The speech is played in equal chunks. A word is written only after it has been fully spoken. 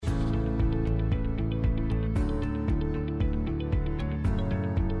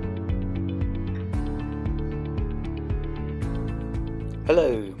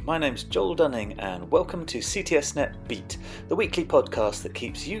Hello, my name's Joel Dunning and welcome to CTSnet Beat, the weekly podcast that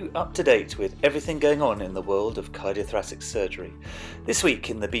keeps you up to date with everything going on in the world of cardiothoracic surgery. This week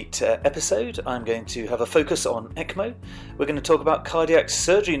in the Beat episode, I'm going to have a focus on ECMO. We're going to talk about cardiac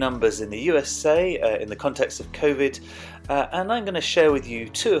surgery numbers in the USA in the context of COVID, and I'm going to share with you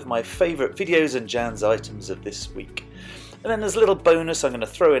two of my favourite videos and Jan's items of this week. And then there's a little bonus I'm going to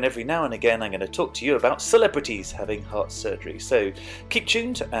throw in every now and again. I'm going to talk to you about celebrities having heart surgery. So keep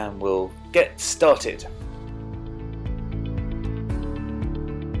tuned and we'll get started.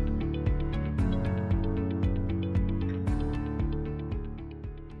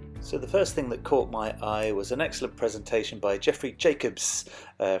 So the first thing that caught my eye was an excellent presentation by Jeffrey Jacobs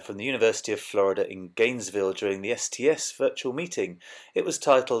from the University of Florida in Gainesville during the STS virtual meeting. It was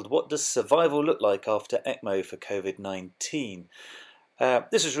titled, "What Does Survival Look Like After ECMO for COVID-19?"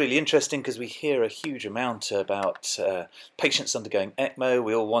 This was really interesting because we hear a huge amount about patients undergoing ECMO.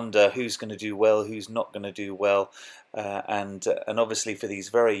 We all wonder who's going to do well, who's not going to do well, and obviously for these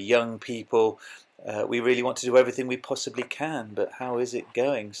very young people, we really want to do everything we possibly can, but how is it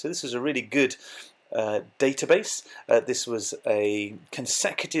going? So this was a really good database. This was a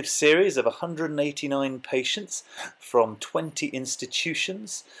consecutive series of 189 patients from 20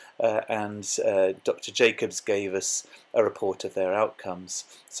 institutions, and Dr. Jacobs gave us a report of their outcomes.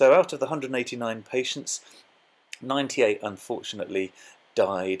 So out of the 189 patients, 98 unfortunately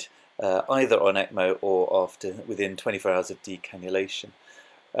died either on ECMO or within 24 hours of decannulation.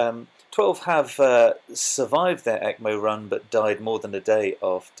 12 have survived their ECMO run but died more than a day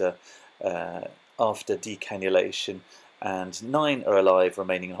after decannulation, and 9 are alive,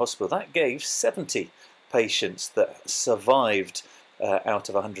 remaining in hospital. That gave 70 patients that survived out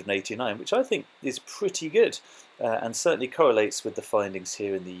of 189, which I think is pretty good and certainly correlates with the findings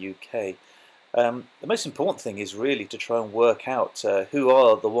here in the UK. The most important thing is really to try and work out who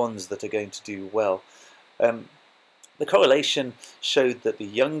are the ones that are going to do well. The correlation showed that the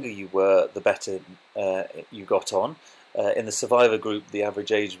younger you were, the better you got on. In the survivor group, the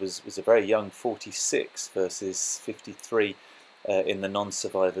average age was a very young 46 versus 53 in the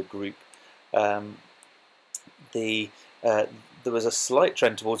non-survivor group. There was a slight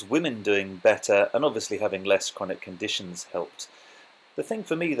trend towards women doing better, and obviously having less chronic conditions helped. The thing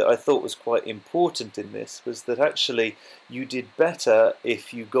for me that I thought was quite important in this was that actually you did better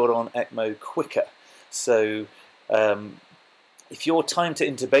if you got on ECMO quicker. So if your time to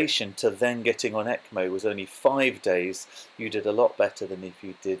intubation to then getting on ECMO was only 5 days, you did a lot better than if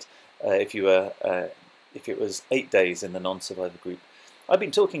you did if it was 8 days in the non-survivor group. I've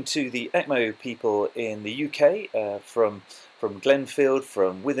been talking to the ECMO people in the UK from Glenfield,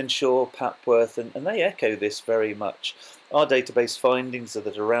 from Wythenshawe, Papworth, and they echo this very much. Our database findings are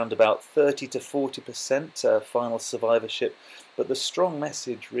that around about 30 to 40% final survivorship, but the strong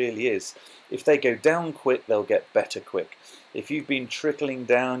message really is if they go down quick, they'll get better quick. If you've been trickling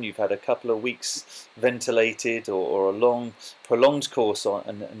down, you've had a couple of weeks ventilated or a long prolonged course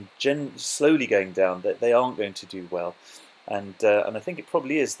on and slowly going down, that they aren't going to do well. And I think it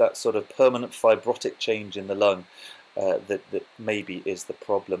probably is that sort of permanent fibrotic change in the lung that maybe is the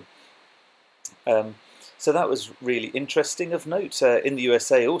problem. So that was really interesting. Of note, in the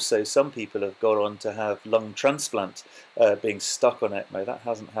USA also, some people have gone on to have lung transplant being stuck on ECMO. That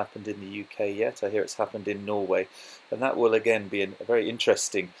hasn't happened in the UK yet. I hear it's happened in Norway. And that will again be a very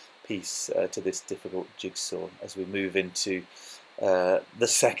interesting piece to this difficult jigsaw as we move into the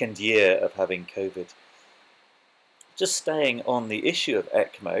second year of having COVID. Just staying on the issue of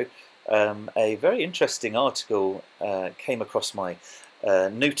ECMO, a very interesting article came across my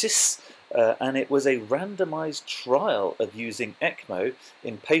notice, and it was a randomized trial of using ECMO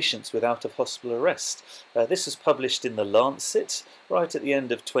in patients with out-of-hospital arrest. This was published in The Lancet right at the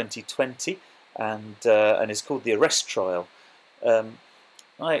end of 2020 and is called the ARREST trial.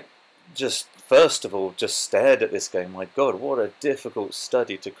 I just first of all just stared at this going, my God, what a difficult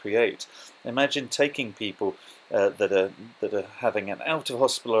study to create. Imagine taking people that are having an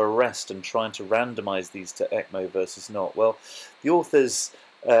out-of-hospital arrest and trying to randomize these to ECMO versus not. Well, the authors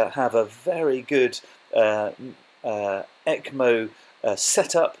have a very good ECMO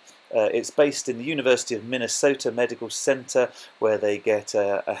setup. It's based in the University of Minnesota Medical Center, where they get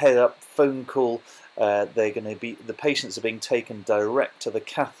a head-up phone call. The patients are being taken direct to the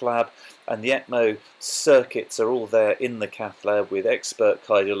cath lab, and the ECMO circuits are all there in the cath lab with expert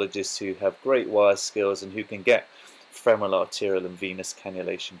cardiologists who have great wire skills and who can get femoral arterial and venous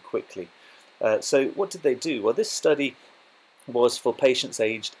cannulation quickly. So what did they do? Well, this study was for patients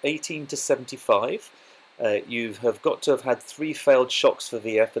aged 18 to 75. You have got to have had 3 failed shocks for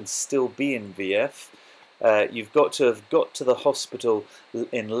VF and still be in VF. You've got to have got to the hospital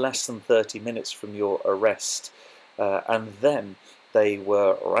in less than 30 minutes from your arrest, and then they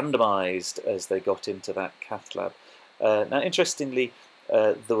were randomized as they got into that cath lab. Now, interestingly,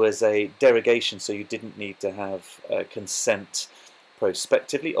 there was a derogation, so you didn't need to have consent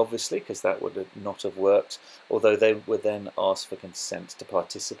prospectively, obviously, because that would not have worked, although they would then ask for consent to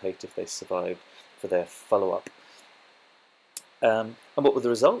participate if they survived for their follow-up. And what were the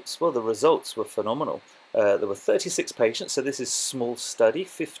results? Well, the results were phenomenal. There were 36 patients, so this is a small study,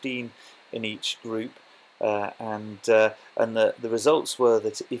 15 in each group, and the results were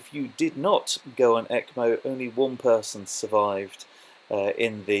that if you did not go on ECMO, only one person survived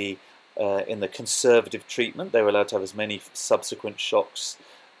in the conservative treatment. They were allowed to have as many subsequent shocks,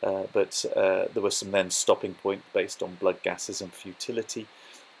 but there was some then stopping point based on blood gases and futility.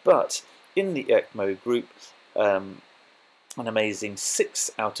 But in the ECMO group, an amazing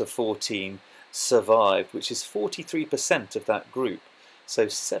 6 out of 14 survived, which is 43% of that group. So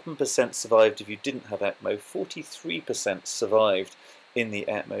 7% survived if you didn't have ECMO, 43% survived in the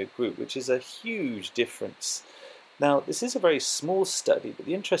ECMO group, which is a huge difference. Now, this is a very small study, but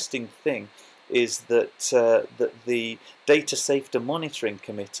the interesting thing is that, that the Data Safety Monitoring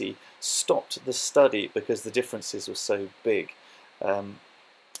Committee stopped the study because the differences were so big,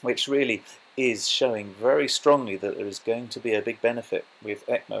 which really is showing very strongly that there is going to be a big benefit with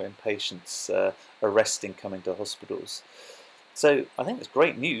ECMO in patients arresting coming to hospitals. So I think it's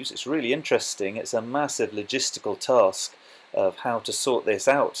great news. It's really interesting. It's a massive logistical task of how to sort this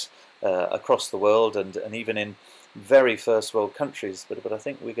out across the world and even in very first world countries. But I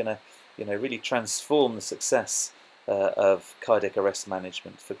think we're going to really transform the success of cardiac arrest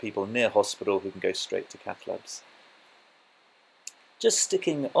management for people near hospital who can go straight to cath labs. Just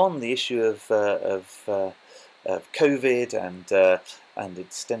sticking on the issue of COVID and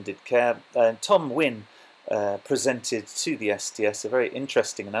extended care, Tom Wynn presented to the STS a very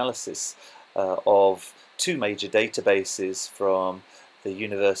interesting analysis of two major databases from the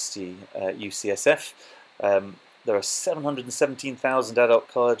University UCSF. There are 717,000 adult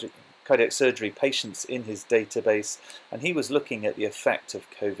cardiac surgery patients in his database, and he was looking at the effect of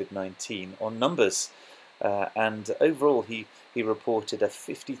COVID-19 on numbers. And overall, he reported a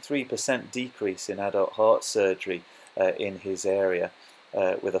 53% decrease in adult heart surgery in his area,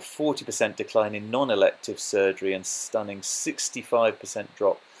 with a 40% decline in non-elective surgery and stunning 65%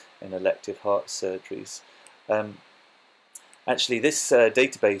 drop in elective heart surgeries. Actually, this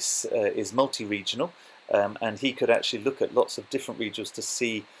database is multi-regional, and he could actually look at lots of different regions to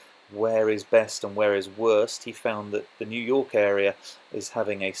see where is best and where is worst. He found that the New York area is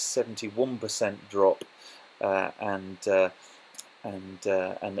having a 71% drop, and there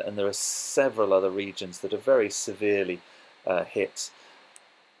are several other regions that are very severely hit.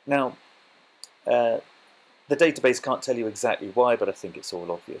 Now, the database can't tell you exactly why, but I think it's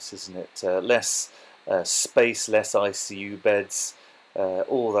all obvious, isn't it? Less space, less ICU beds,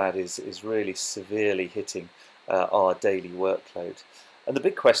 all that is really severely hitting our daily workload. And the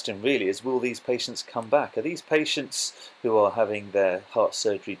big question really is, will these patients come back? Are these patients who are having their heart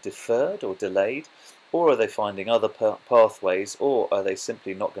surgery deferred or delayed, or are they finding other pathways, or are they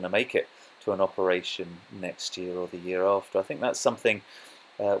simply not going to make it to an operation next year or the year after? I think that's something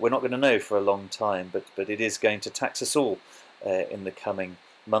we're not going to know for a long time, but it is going to tax us all in the coming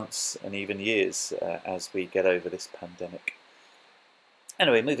months and even years as we get over this pandemic.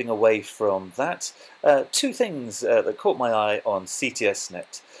 Anyway, moving away from that, two things that caught my eye on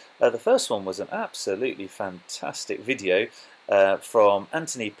CTSnet. The first one was an absolutely fantastic video from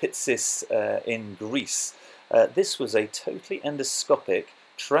Anthony Pitsis in Greece. This was a totally endoscopic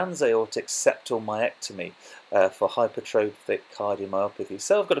transaortic septal myectomy for hypertrophic cardiomyopathy.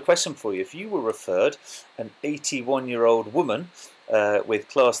 So I've got a question for you. If you were referred an 81-year-old woman with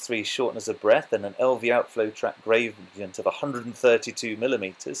class 3 shortness of breath and an LV outflow tract gradient of 132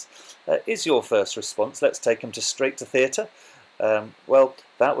 millimeters, is your first response, let's take them straight to theatre? Well,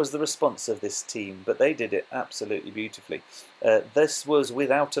 that was the response of this team, but they did it absolutely beautifully. This was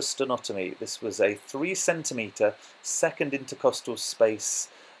without a stenotomy. This was a 3 centimeter second intercostal space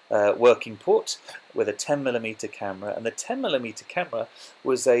working port with a 10mm camera, and the 10mm camera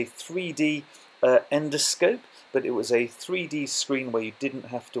was a 3D endoscope, but it was a 3D screen where you didn't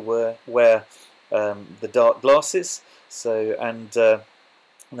have to wear the dark glasses. And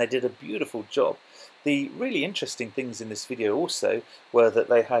they did a beautiful job. The really interesting things in this video also were that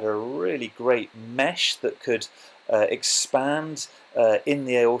they had a really great mesh that could expand in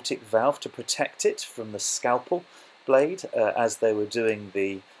the aortic valve to protect it from the scalpel blade as they were doing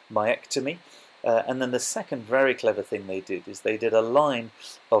the myectomy. And then the second very clever thing they did is they did a line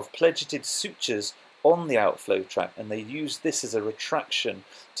of pledgeted sutures on the outflow tract, and they used this as a retraction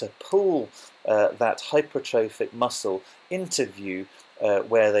to pull that hypertrophic muscle into view,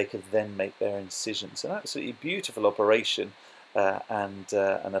 where they could then make their incisions. An absolutely beautiful operation, and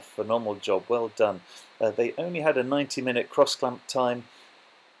a phenomenal job, well done. They only had a 90-minute cross-clamp time,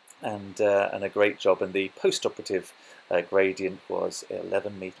 and a great job, and the post-operative gradient was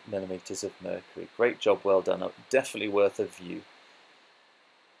 11 millimeters of mercury. Great job, well done, definitely worth a view.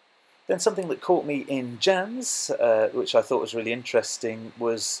 Then something that caught me in JANS, which I thought was really interesting,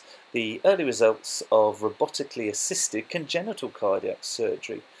 was the early results of robotically assisted congenital cardiac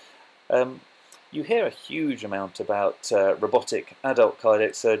surgery. You hear a huge amount about robotic adult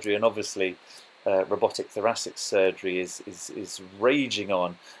cardiac surgery, and obviously robotic thoracic surgery is raging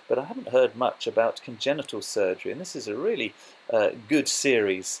on, but I haven't heard much about congenital surgery, and this is a really good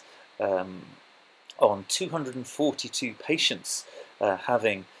series on 242 patients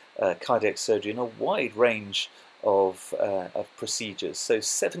having cardiac surgery in a wide range of procedures. So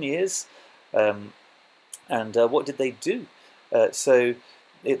 7 years, and what did they do?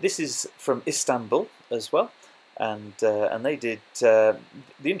 This is from Istanbul as well, and they did. The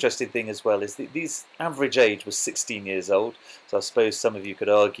interesting thing as well is that these average age was 16 years old. So I suppose some of you could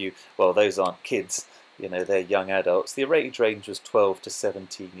argue, well, those aren't kids, you know, they're young adults. The age range was 12 to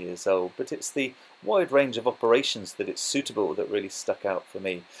 17 years old, but it's the wide range of operations that it's suitable that really stuck out for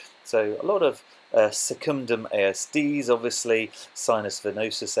me. So a lot of secundum ASDs, obviously, sinus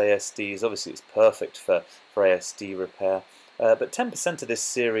venosus ASDs, obviously it's perfect for ASD repair. But 10% of this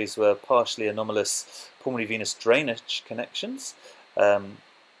series were partially anomalous pulmonary venous drainage connections, and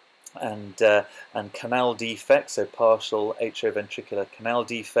canal defects, so partial atrioventricular canal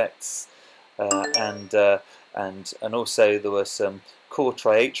defects, and also there were some core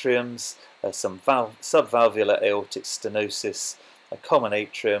triatriums, some subvalvular aortic stenosis, a common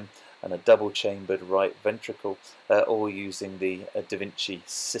atrium, and a double-chambered right ventricle, all using the Da Vinci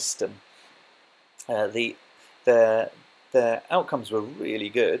system. Their outcomes were really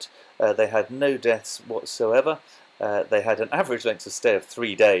good. They had no deaths whatsoever. They had an average length of stay of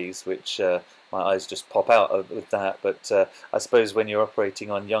 3 days, which my eyes just pop out with that. But I suppose when you're operating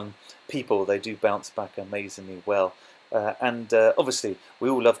on young people, they do bounce back amazingly well. And obviously, we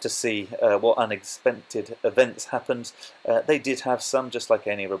all love to see what unexpected events happened. They did have some, just like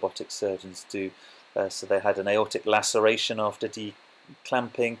any robotic surgeons do. So they had an aortic laceration after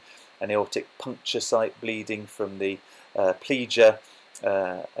declamping, an aortic puncture site bleeding from the plegia,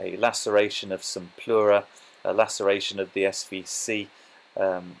 a laceration of some pleura, a laceration of the SVC,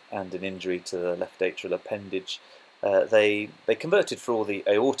 and an injury to the left atrial appendage. They converted for all the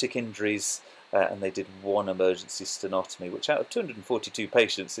aortic injuries, and they did one emergency stenotomy, which out of 242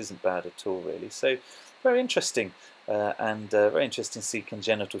 patients isn't bad at all, really. So very interesting, and very interesting to see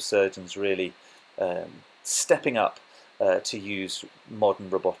congenital surgeons really stepping up to use modern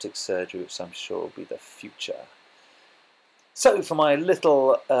robotic surgery, which I'm sure will be the future. So for my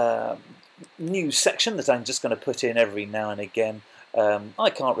little news section that I'm just going to put in every now and again, I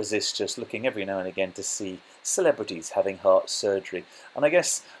can't resist just looking every now and again to see celebrities having heart surgery. And I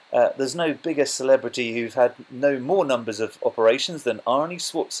guess there's no bigger celebrity who's had no more numbers of operations than Arnie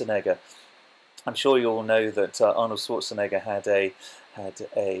Schwarzenegger. I'm sure you all know that Arnold Schwarzenegger had a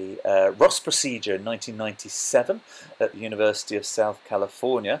Ross procedure in 1997 at the University of South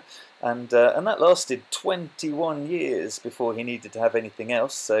California, and that lasted 21 years before he needed to have anything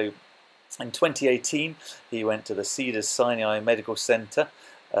else. So in 2018 he went to the Cedars-Sinai Medical Center,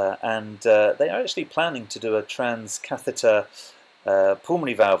 and they are actually planning to do a transcatheter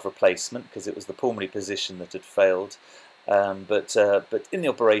pulmonary valve replacement, because it was the pulmonary position that had failed. But in the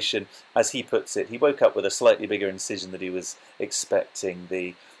operation, as he puts it, he woke up with a slightly bigger incision than he was expecting.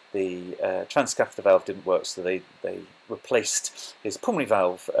 The transcatheter valve didn't work, so they replaced his pulmonary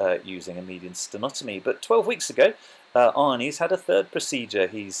valve using a median stenotomy. But 12 weeks ago, Arnie's had a third procedure.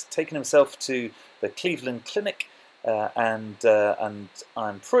 He's taken himself to the Cleveland Clinic, and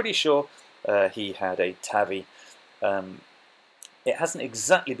I'm pretty sure he had a TAVI. It hasn't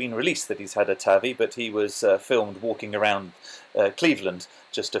exactly been released that he's had a TAVI, but he was filmed walking around Cleveland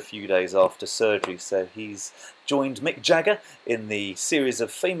just a few days after surgery. So he's joined Mick Jagger in the series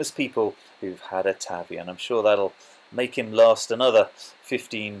of famous people who've had a TAVI, and I'm sure that'll make him last another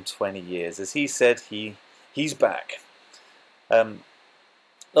 15, 20 years. As he said, he's back.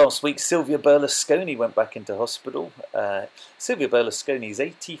 Last week, Silvio Berlusconi went back into hospital. Silvio Berlusconi is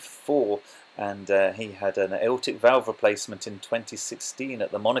 84, and he had an aortic valve replacement in 2016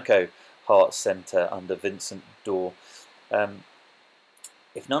 at the Monaco Heart Centre under Vincent Dore.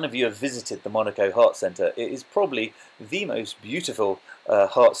 If none of you have visited the Monaco Heart Centre, it is probably the most beautiful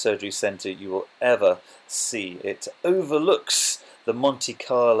heart surgery centre you will ever see. It overlooks the Monte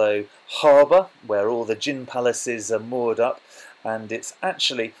Carlo harbour, where all the gin palaces are moored up, and it's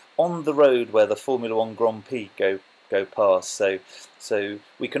actually on the road where the Formula One Grand Prix go past. So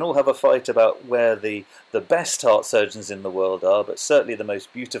we can all have a fight about where the best heart surgeons in the world are, but certainly the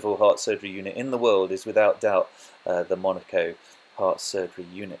most beautiful heart surgery unit in the world is without doubt the Monaco Heart Surgery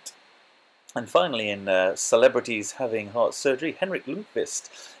Unit. And finally, in celebrities having heart surgery, Henrik Lundqvist.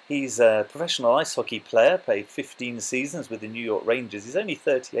 He's a professional ice hockey player, played 15 seasons with the New York Rangers. He's only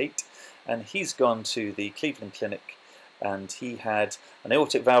 38, and he's gone to the Cleveland Clinic, and he had an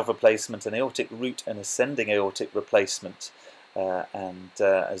aortic valve replacement, an aortic root and ascending aortic replacement, and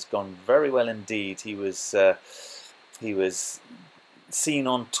has gone very well indeed. He was seen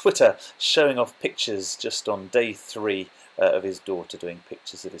on Twitter showing off pictures just on day 3 of his daughter doing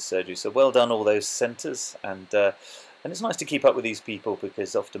pictures of his surgery. So well done all those centres, and it's nice to keep up with these people,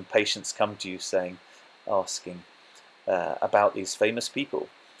 because often patients come to you asking about these famous people.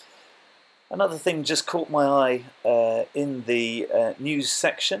 Another thing just caught my eye in the news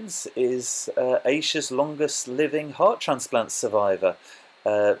sections is Asia's longest living heart transplant survivor.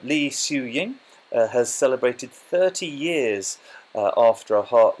 Lee Siu-ying has celebrated 30 years after a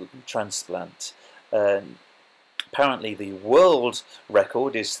heart transplant. Apparently the world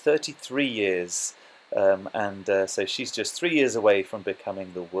record is 33 years, so she's just 3 years away from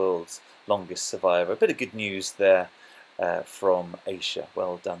becoming the world's longest survivor. A bit of good news there from Asia.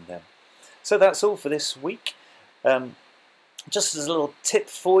 Well done them. So that's all for this week. Just as a little tip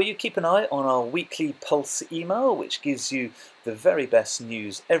for you, keep an eye on our weekly Pulse email, which gives you the very best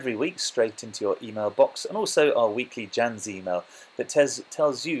news every week straight into your email box, and also our weekly Jan's email that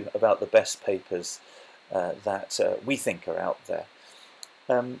tells you about the best papers that we think are out there.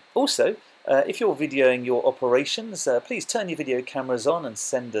 Also, if you're videoing your operations, please turn your video cameras on and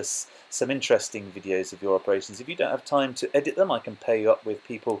send us some interesting videos of your operations. If you don't have time to edit them, I can pair you up with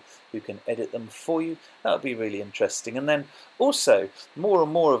people who can edit them for you. That would be really interesting. And then also, more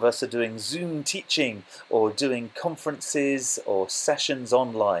and more of us are doing Zoom teaching or doing conferences or sessions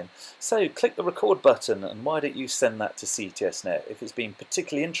online. So click the record button, and why don't you send that to CTSNet? If it's been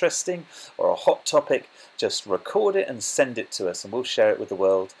particularly interesting or a hot topic, just record it and send it to us, and we'll share it with the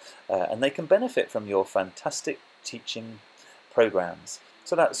world, and they can benefit from your fantastic teaching programs.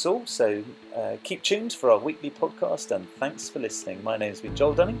 So that's all. So keep tuned for our weekly podcast, and thanks for listening. My name's been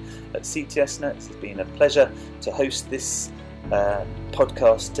Joel Dunning at CTSNet. It's been a pleasure to host this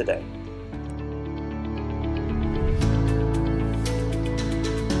podcast today.